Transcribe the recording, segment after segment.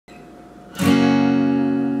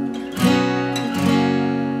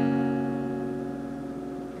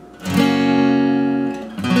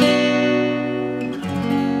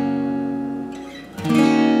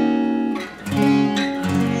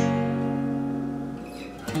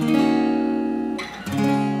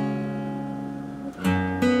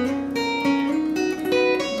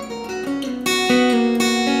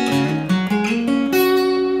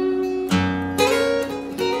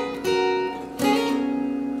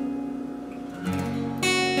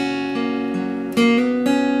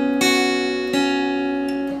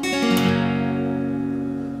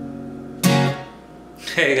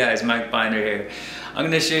Hey guys, Mike Binder here. I'm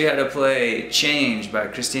going to show you how to play Change by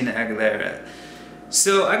Christina Aguilera.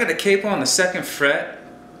 So I got a capo on the 2nd fret,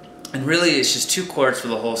 and really it's just 2 chords for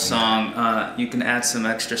the whole song. You can add some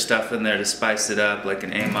extra stuff in there to spice it up, like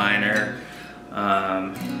an A minor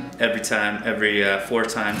every 4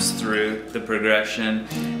 times through the progression,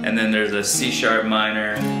 and then there's a C sharp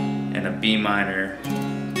minor and a B minor,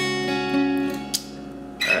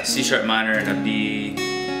 C sharp minor and a B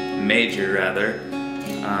major rather,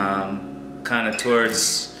 kind of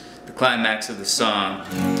towards the climax of the song.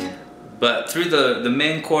 But through the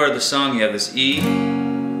main chord of the song you have this E,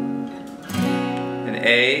 an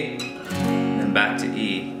A, and then back to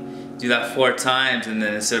E. Do that 4 times, and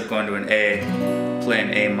then instead of going to an A, play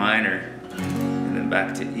an A minor, and then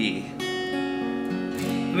back to E.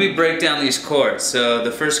 Let me break down these chords. So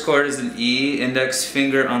the first chord is an E, index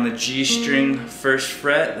finger on the G string 1st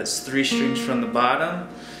fret, that's 3 strings from the bottom.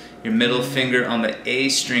 Your middle finger on the A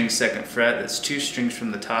string 2nd fret, that's 2 strings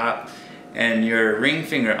from the top. And your ring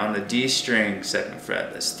finger on the D string 2nd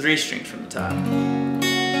fret, that's 3 strings from the top.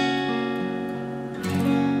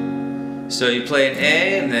 So you play an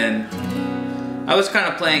A, and then I was kind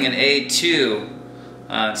of playing an A2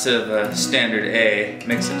 instead of a standard A.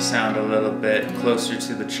 Makes it sound a little bit closer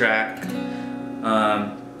to the track.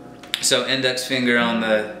 So index finger on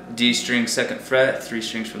the D string 2nd fret, 3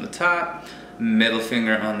 strings from the top. Middle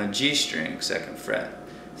finger on the G string 2nd fret,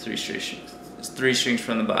 3 strings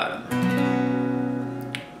from the bottom.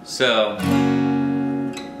 So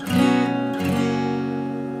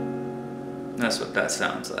that's what that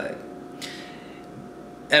sounds like.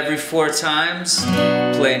 Every 4 times,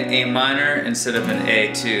 play an A minor instead of an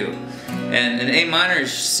A2. And an A minor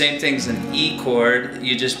is the same thing as an E chord,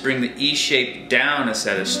 you just bring the E shape down a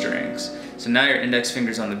set of strings. So now your index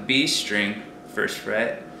finger's on the B string 1st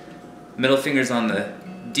fret, middle finger's on the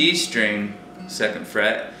D string 2nd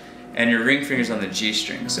fret, and your ring finger's on the G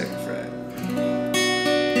string 2nd fret.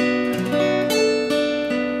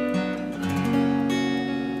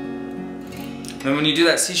 And when you do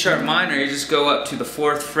that C sharp minor, you just go up to the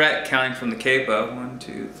 4th fret, counting from the capo. 1,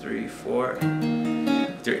 2, 3, 4.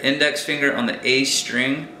 With your index finger on the A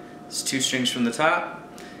string, it's 2 strings from the top,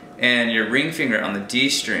 and your ring finger on the D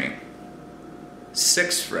string,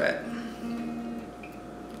 6th fret.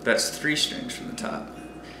 That's 3 strings from the top.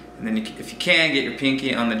 And then if you can, get your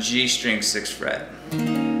pinky on the G string 6th fret.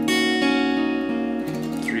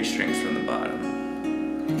 3 strings from the bottom.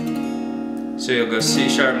 So you'll go C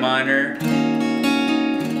sharp minor,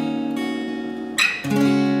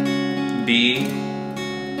 B,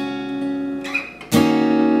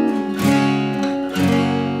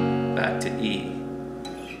 back to E.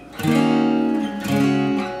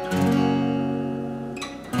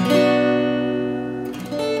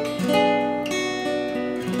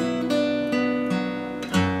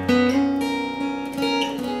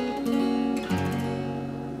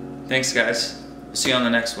 Thanks guys. See you on the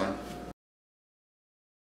next one.